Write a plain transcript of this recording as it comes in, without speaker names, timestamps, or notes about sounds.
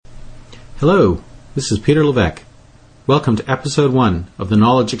Hello, this is Peter Levesque. Welcome to Episode 1 of the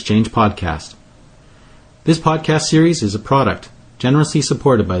Knowledge Exchange Podcast. This podcast series is a product generously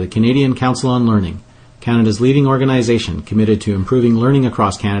supported by the Canadian Council on Learning, Canada's leading organization committed to improving learning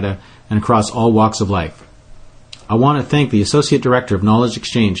across Canada and across all walks of life. I want to thank the Associate Director of Knowledge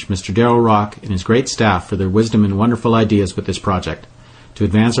Exchange, Mr. Darryl Rock, and his great staff for their wisdom and wonderful ideas with this project to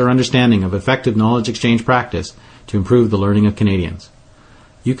advance our understanding of effective knowledge exchange practice to improve the learning of Canadians.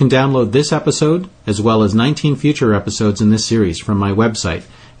 You can download this episode, as well as 19 future episodes in this series from my website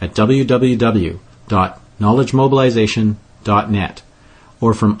at www.knowledgemobilization.net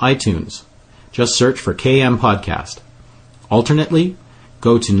or from iTunes. Just search for KM Podcast. Alternately,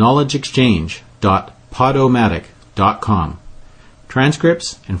 go to knowledgeexchange.podomatic.com.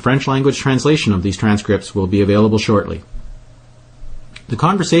 Transcripts and French language translation of these transcripts will be available shortly. The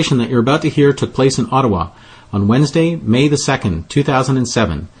conversation that you're about to hear took place in Ottawa on Wednesday, May the 2nd,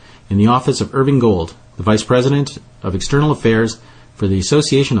 2007, in the office of Irving Gold, the Vice President of External Affairs for the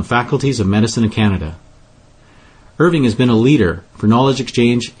Association of Faculties of Medicine of Canada. Irving has been a leader for knowledge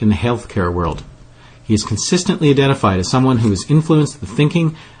exchange in the healthcare world. He is consistently identified as someone who has influenced the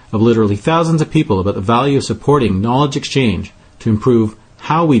thinking of literally thousands of people about the value of supporting knowledge exchange to improve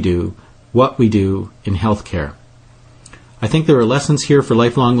how we do what we do in healthcare. I think there are lessons here for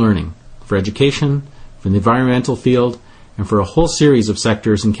lifelong learning, for education, for the environmental field, and for a whole series of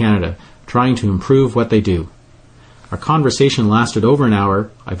sectors in Canada trying to improve what they do. Our conversation lasted over an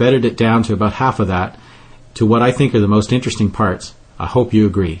hour. I've edited it down to about half of that, to what I think are the most interesting parts. I hope you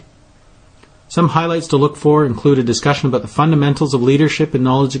agree. Some highlights to look for include a discussion about the fundamentals of leadership and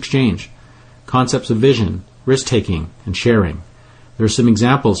knowledge exchange, concepts of vision, risk-taking, and sharing. There are some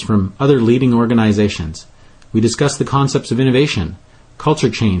examples from other leading organizations. We discuss the concepts of innovation,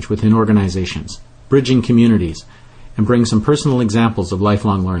 culture change within organizations, bridging communities, and bring some personal examples of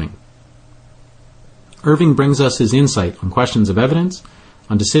lifelong learning. Irving brings us his insight on questions of evidence,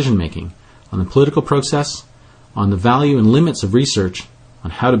 on decision-making, on the political process, on the value and limits of research,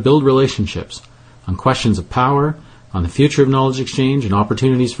 on how to build relationships, on questions of power, on the future of knowledge exchange and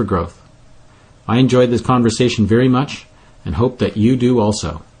opportunities for growth. I enjoyed this conversation very much and hope that you do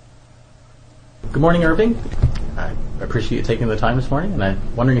also. Good morning, Irving. I appreciate you taking the time this morning, and I'm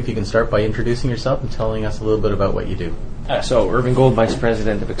wondering if you can start by introducing yourself and telling us a little bit about what you do. So, Irving Gold, Vice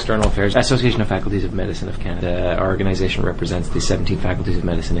President of External Affairs, Association of Faculties of Medicine of Canada. Our organization represents the 17 faculties of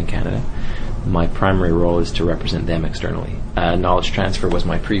medicine in Canada. My primary role is to represent them externally. Knowledge transfer was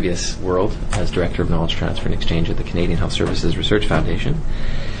my previous world as Director of Knowledge Transfer and Exchange at the Canadian Health Services Research Foundation,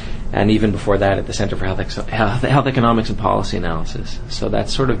 and even before that at the Centre for Health Economics and Policy Analysis. So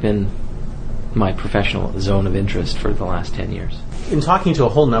that's sort of been my professional zone of interest for the last 10 years. In talking to a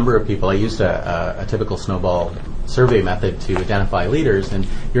whole number of people, I used a typical snowball survey method to identify leaders, and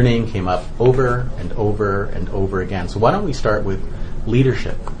your name came up over and over and over again. So why don't we start with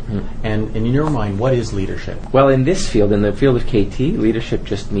leadership? And in your mind, what is leadership? Well, in this field, in the field of KT, leadership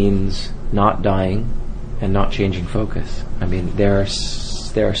just means not dying and not changing focus. I mean, there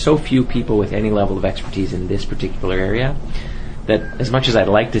are so few people with any level of expertise in this particular area that as much as I'd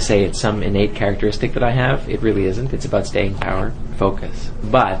like to say it's some innate characteristic that I have, it really isn't. It's about staying power, focus.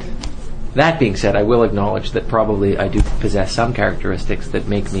 But that being said, I will acknowledge that probably I do possess some characteristics that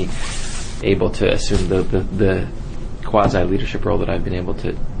make me able to assume the quasi-leadership role that I've been able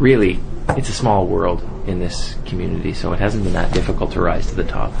to. Really, it's a small world in this community, so it hasn't been that difficult to rise to the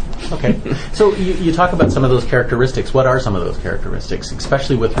top. Okay. So you talk about some of those characteristics. What are some of those characteristics,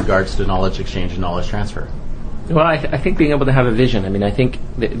 especially with regards to knowledge exchange and knowledge transfer? Well, I think being able to have a vision. I mean, I think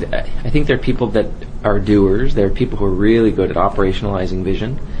there are people that are doers. There are people who are really good at operationalizing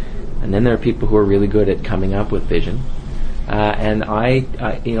vision, and then there are people who are really good at coming up with vision. And I,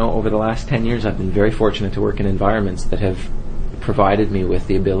 over the last 10 years, I've been very fortunate to work in environments that have provided me with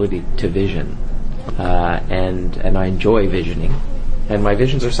the ability to vision, and I enjoy visioning. And my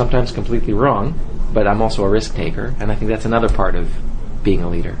visions are sometimes completely wrong, but I'm also a risk taker, and I think that's another part of being a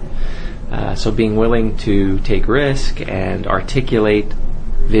leader. So being willing to take risk and articulate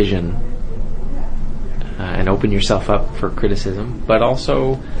vision and open yourself up for criticism, but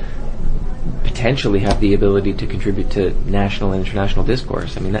also potentially have the ability to contribute to national and international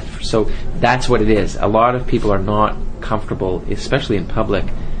discourse. I mean, so that's what it is. A lot of people are not comfortable, especially in public,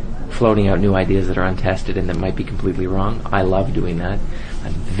 floating out new ideas that are untested and that might be completely wrong. I love doing that.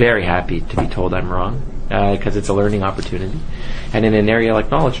 I'm very happy to be told I'm wrong, because it's a learning opportunity. And in an area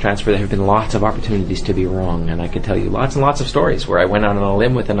like knowledge transfer, there have been lots of opportunities to be wrong, and I could tell you lots and lots of stories where I went out on a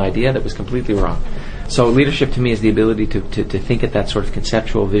limb with an idea that was completely wrong. So leadership to me is the ability to think at that sort of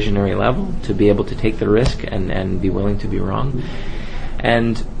conceptual, visionary level, to be able to take the risk and be willing to be wrong.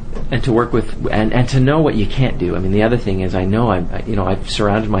 And and to work with, and to know what you can't do. I mean, the other thing is, I know I've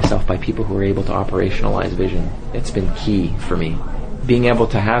surrounded myself by people who are able to operationalize vision. It's been key for me. Being able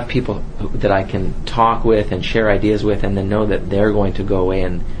to have people that I can talk with and share ideas with, and then know that they're going to go away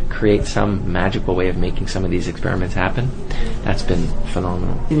and create some magical way of making some of these experiments happen, that's been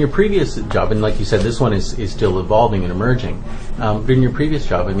phenomenal. In your previous job, and like you said, this one is still evolving and emerging, but in your previous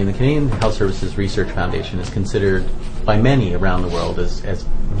job, I mean, the Canadian Health Services Research Foundation is considered by many around the world as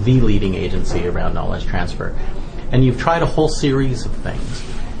the leading agency around knowledge transfer. And you've tried a whole series of things.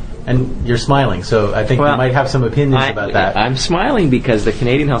 And you're smiling, so I think you might have some opinions about that. I'm smiling because the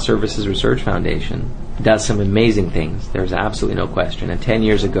Canadian Health Services Research Foundation does some amazing things. There's absolutely no question. And 10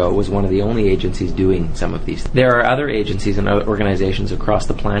 years ago, it was one of the only agencies doing some of these. There are other agencies and other organizations across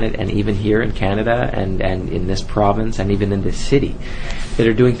the planet, and even here in Canada, and in this province, and even in this city, that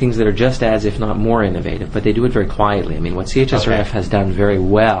are doing things that are just as, if not more, innovative. But they do it very quietly. I mean, what CHSRF has done very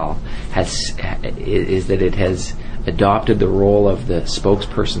well is that it has adopted the role of the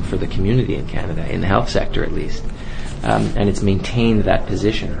spokesperson for the community in Canada, in the health sector at least, and it's maintained that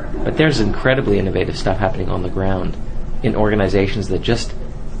position. But there's incredibly innovative stuff happening on the ground in organizations that just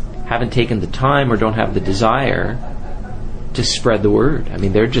haven't taken the time or don't have the desire to spread the word. I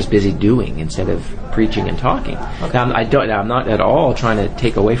mean, they're just busy doing instead of preaching and talking. Okay. Now, I'm not at all trying to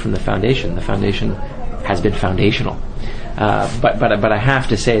take away from the foundation. The foundation has been foundational. But I have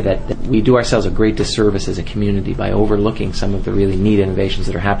to say that we do ourselves a great disservice as a community by overlooking some of the really neat innovations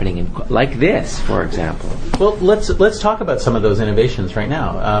that are happening, like this, for example. Well, let's talk about some of those innovations right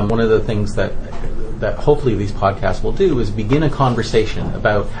now. One of the things that hopefully these podcasts will do is begin a conversation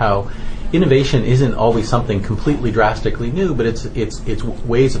about how innovation isn't always something completely drastically new, but it's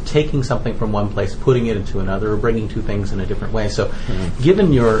ways of taking something from one place, putting it into another, or bringing two things in a different way. So,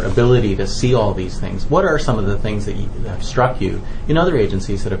 given your ability to see all these things, what are some of the things that have struck you in other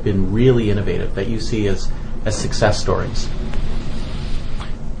agencies that have been really innovative, that you see as success stories?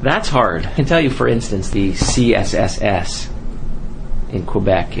 That's hard. I can tell you, for instance, the CSSS in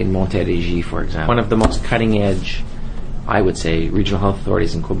Quebec, in Montérégie, for example, one of the most cutting-edge, I would say, regional health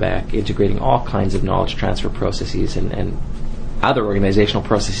authorities in Quebec, integrating all kinds of knowledge transfer processes and other organizational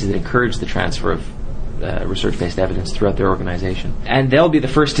processes that encourage the transfer of research-based evidence throughout their organization. And they'll be the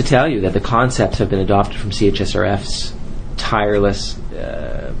first to tell you that the concepts have been adopted from CHSRF's tireless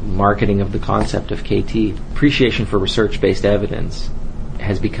marketing of the concept of KT. Appreciation for research-based evidence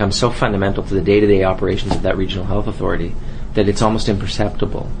has become so fundamental to the day-to-day operations of that regional health authority that it's almost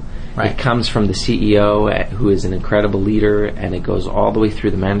imperceptible. Right. It comes from the CEO, who is an incredible leader, and it goes all the way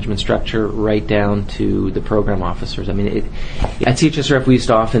through the management structure, right down to the program officers. I mean, at CHSRF, we used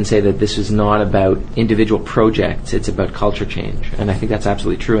to often say that this is not about individual projects, it's about culture change. And I think that's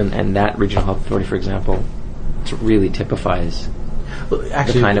absolutely true, and that regional health authority, for example, really typifies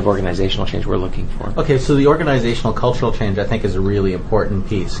the kind of organizational change we're looking for. Okay, so the organizational cultural change, I think, is a really important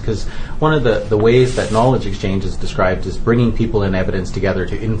piece, because one of the ways that knowledge exchange is described is bringing people and evidence together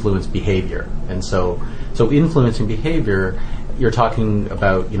to influence behavior. And so influencing behavior, you're talking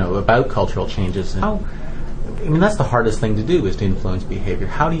about, about cultural changes. And that's the hardest thing to do, is to influence behavior.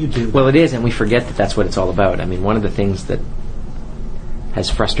 How do you do that? Well, it is, and we forget that that's what it's all about. I mean, one of the things that has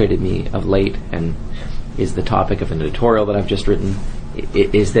frustrated me of late, and is the topic of an editorial that I've just written,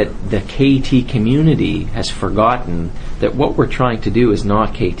 is that the KT community has forgotten that what we're trying to do is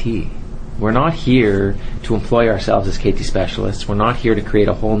not KT. We're not here to employ ourselves as KT specialists. We're not here to create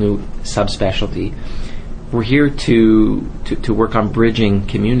a whole new subspecialty. We're here to work on bridging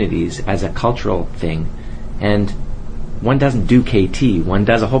communities as a cultural thing. And one doesn't do KT. One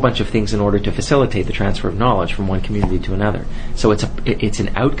does a whole bunch of things in order to facilitate the transfer of knowledge from one community to another. So it's an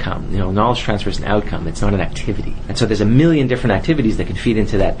outcome. Knowledge transfer is an outcome. It's not an activity. And so there's a million different activities that can feed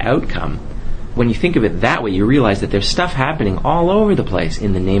into that outcome. When you think of it that way, you realize that there's stuff happening all over the place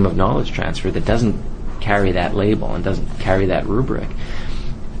in the name of knowledge transfer that doesn't carry that label and doesn't carry that rubric.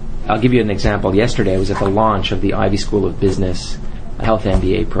 I'll give you an example. Yesterday I was at the launch of the Ivy School of Business Health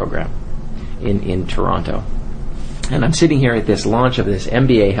MBA program in Toronto. And I'm sitting here at this launch of this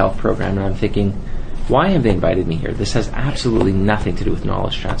MBA health program, and I'm thinking, why have they invited me here? This has absolutely nothing to do with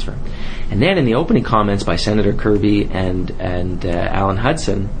knowledge transfer. And then in the opening comments by Senator Kirby and Alan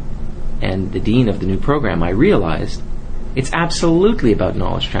Hudson, and the dean of the new program, I realized it's absolutely about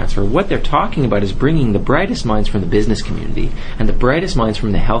knowledge transfer. What they're talking about is bringing the brightest minds from the business community and the brightest minds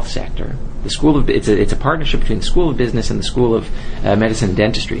from the health sector. It's a partnership between the School of Business and the School of Medicine and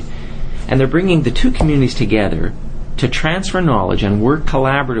Dentistry. And they're bringing the two communities together to transfer knowledge and work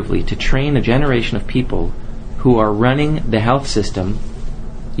collaboratively to train a generation of people who are running the health system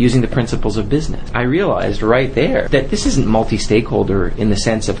using the principles of business. I realized right there that this isn't multi-stakeholder in the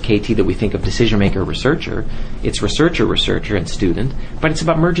sense of KT that we think of decision maker, researcher. It's researcher, and student, but it's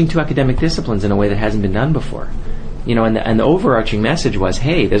about merging two academic disciplines in a way that hasn't been done before. And the overarching message was,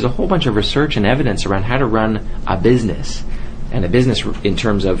 hey, there's a whole bunch of research and evidence around how to run a business, and a business in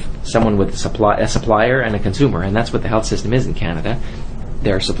terms of someone with a supplier and a consumer, and that's what the health system is in Canada.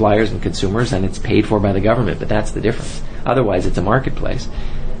 There are suppliers and consumers, and it's paid for by the government, but that's the difference. Otherwise, it's a marketplace.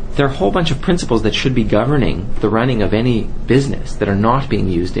 There are a whole bunch of principles that should be governing the running of any business that are not being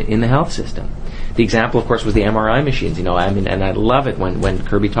used in the health system. The example, of course, was the MRI machines. And I love it when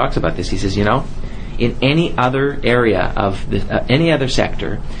Kirby talks about this. He says, in any other area of any other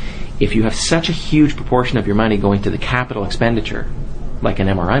sector, if you have such a huge proportion of your money going to the capital expenditure, like an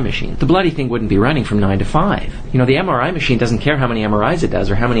MRI machine, the bloody thing wouldn't be running from 9 to 5. The MRI machine doesn't care how many MRIs it does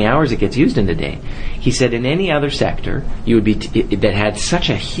or how many hours it gets used in a day. He said in any other sector you would be that had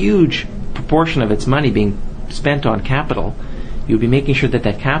such a huge proportion of its money being spent on capital, you would be making sure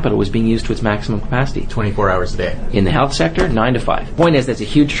that capital was being used to its maximum capacity. 24 hours a day. In the health sector, 9 to 5. Point is, that's a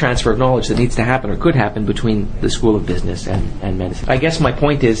huge transfer of knowledge that needs to happen or could happen between the School of Business and medicine. I guess my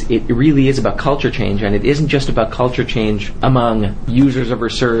point is, it really is about culture change, and it isn't just about culture change among users of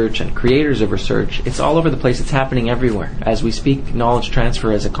research and creators of research. It's all over the place. It's happening everywhere. As we speak, knowledge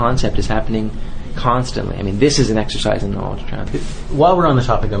transfer as a concept is happening constantly. This is an exercise in knowledge transfer. While we're on the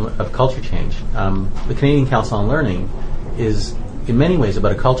topic of culture change, the Canadian Council on Learning is in many ways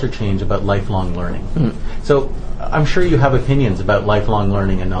about a culture change about lifelong learning. So I'm sure you have opinions about lifelong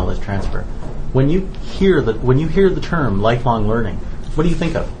learning and knowledge transfer. When you hear the term lifelong learning, what do you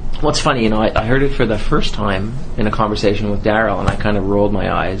think of? Well, it's funny, I heard it for the first time in a conversation with Darryl, and I kind of rolled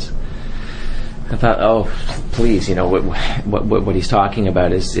my eyes. I thought, oh, please, what he's talking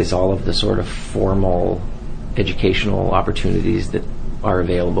about is all of the sort of formal educational opportunities that are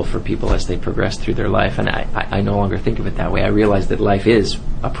available for people as they progress through their life, and I no longer think of it that way. I realize that life is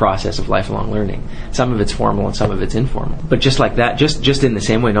a process of lifelong learning. Some of it's formal and some of it's informal. But just like that, just in the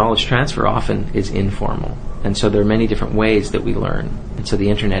same way, knowledge transfer often is informal. And so there are many different ways that we learn. And so the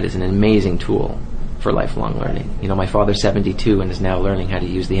internet is an amazing tool for lifelong learning. My father's 72 and is now learning how to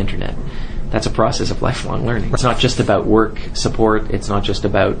use the internet. That's a process of lifelong learning. It's not just about work support. It's not just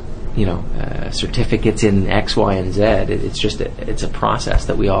about certificates in X, Y, and Z. It's a process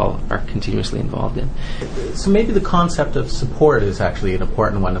that we all are continuously involved in. So maybe the concept of support is actually an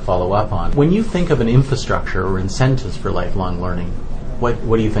important one to follow up on. When you think of an infrastructure or incentives for lifelong learning,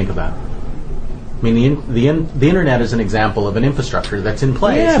 what do you think about? The internet is an example of an infrastructure that's in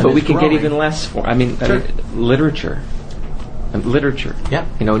place. Yeah, but we can growing. get even less for. Literature. Literature. Yeah.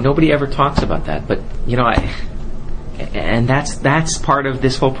 Nobody ever talks about that, but and that's part of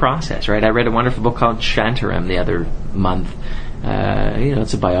this whole process, right? I read a wonderful book called Shantaram the other month.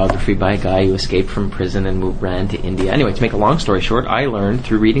 It's a biography by a guy who escaped from prison and ran to India. Anyway, to make a long story short, I learned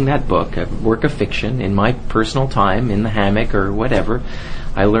through reading that book, a work of fiction, in my personal time, in the hammock or whatever,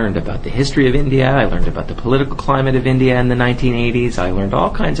 I learned about the history of India. I learned about the political climate of India in the 1980s. I learned all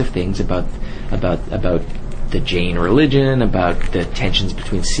kinds of things about the Jain religion, about the tensions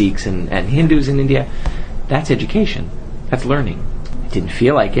between Sikhs and Hindus in India. That's education. That's learning. It didn't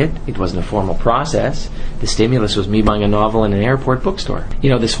feel like it. It wasn't a formal process. The stimulus was me buying a novel in an airport bookstore.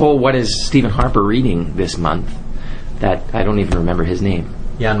 This whole what is Stephen Harper reading this month, that I don't even remember his name.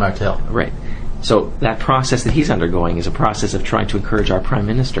 Jan Martel. Right. So that process that he's undergoing is a process of trying to encourage our Prime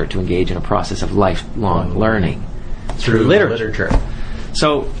Minister to engage in a process of lifelong learning through literature.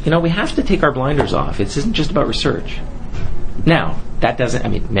 So, we have to take our blinders off. It isn't just about research. Now, that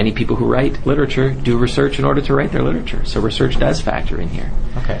doesn't, many people who write literature do research in order to write their literature. So research does factor in here.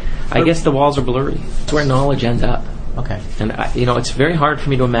 Okay. I guess the walls are blurry. It's where knowledge ends up. Okay. And, it's very hard for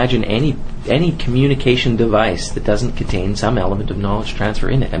me to imagine any communication device that doesn't contain some element of knowledge transfer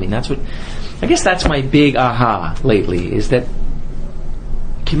in it. I guess that's my big aha lately, is that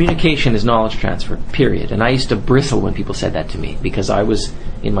communication is knowledge transfer, period. And I used to bristle when people said that to me, because I was,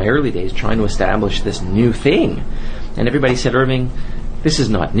 in my early days, trying to establish this new thing. And everybody said, Irving, this is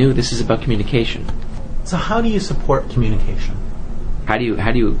not new, this is about communication. So how do you support communication? How do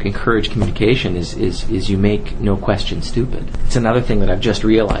you encourage communication is you make no question stupid. It's another thing that I've just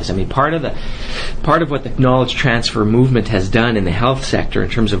realized. Part of what the knowledge transfer movement has done in the health sector in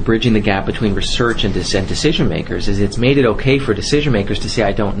terms of bridging the gap between research and decision makers is it's made it okay for decision makers to say,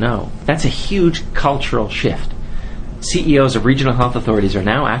 I don't know. That's a huge cultural shift. CEOs of regional health authorities are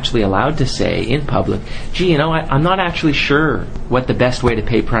now actually allowed to say in public, gee, I'm not actually sure what the best way to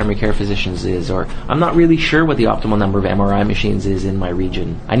pay primary care physicians is, or I'm not really sure what the optimal number of MRI machines is in my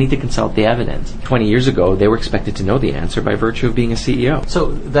region. I need to consult the evidence. 20 years ago, they were expected to know the answer by virtue of being a CEO.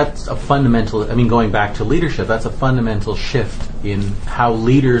 So that's a fundamental, going back to leadership, that's a fundamental shift in how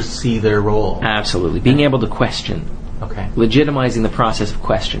leaders see their role. Absolutely. Being able to question. Okay. Legitimizing the process of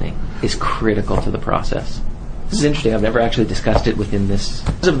questioning is critical to the process. This is interesting. I've never actually discussed it within this.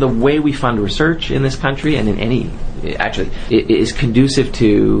 Because of the way we fund research in this country and in any, actually, it is conducive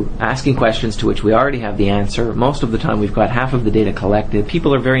to asking questions to which we already have the answer. Most of the time we've got half of the data collected.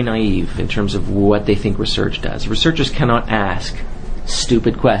 People are very naive in terms of what they think research does. Researchers cannot ask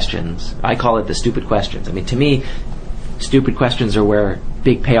stupid questions. I call it the stupid questions. To me, stupid questions are where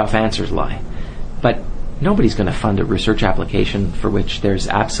big payoff answers lie. But nobody's going to fund a research application for which there's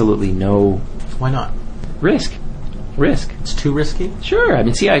absolutely no... Why not? Risk. It's too risky? Sure.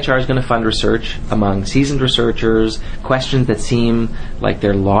 CIHR is going to fund research among seasoned researchers, questions that seem like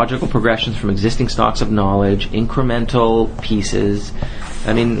they're logical progressions from existing stocks of knowledge, incremental pieces.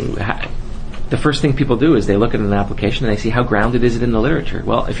 The first thing people do is they look at an application and they see how grounded is it in the literature.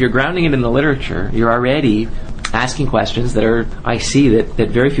 Well, if you're grounding it in the literature, you're already asking questions I see that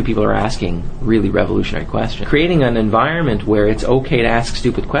very few people are asking really revolutionary questions. Creating an environment where it's okay to ask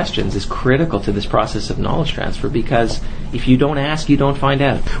stupid questions is critical to this process of knowledge transfer, because if you don't ask, you don't find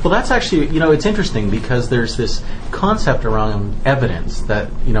out. Well, that's actually, it's interesting because there's this concept around evidence that,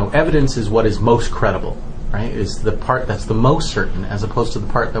 evidence is what is most credible. Right, is the part that's the most certain as opposed to the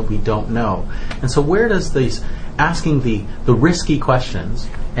part that we don't know. And so where does asking the risky questions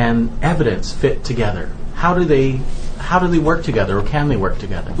and evidence fit together? How do they work together, or can they work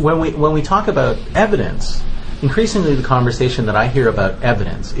together? When we talk about evidence, increasingly the conversation that I hear about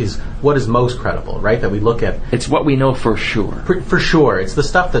evidence is what is most credible, right? That we look at. It's what we know for sure. For sure. It's the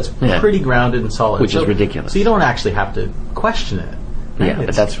stuff that's pretty grounded and solid. Which is ridiculous. So you don't actually have to question it. Right? Yeah,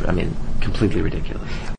 but that's, completely ridiculous.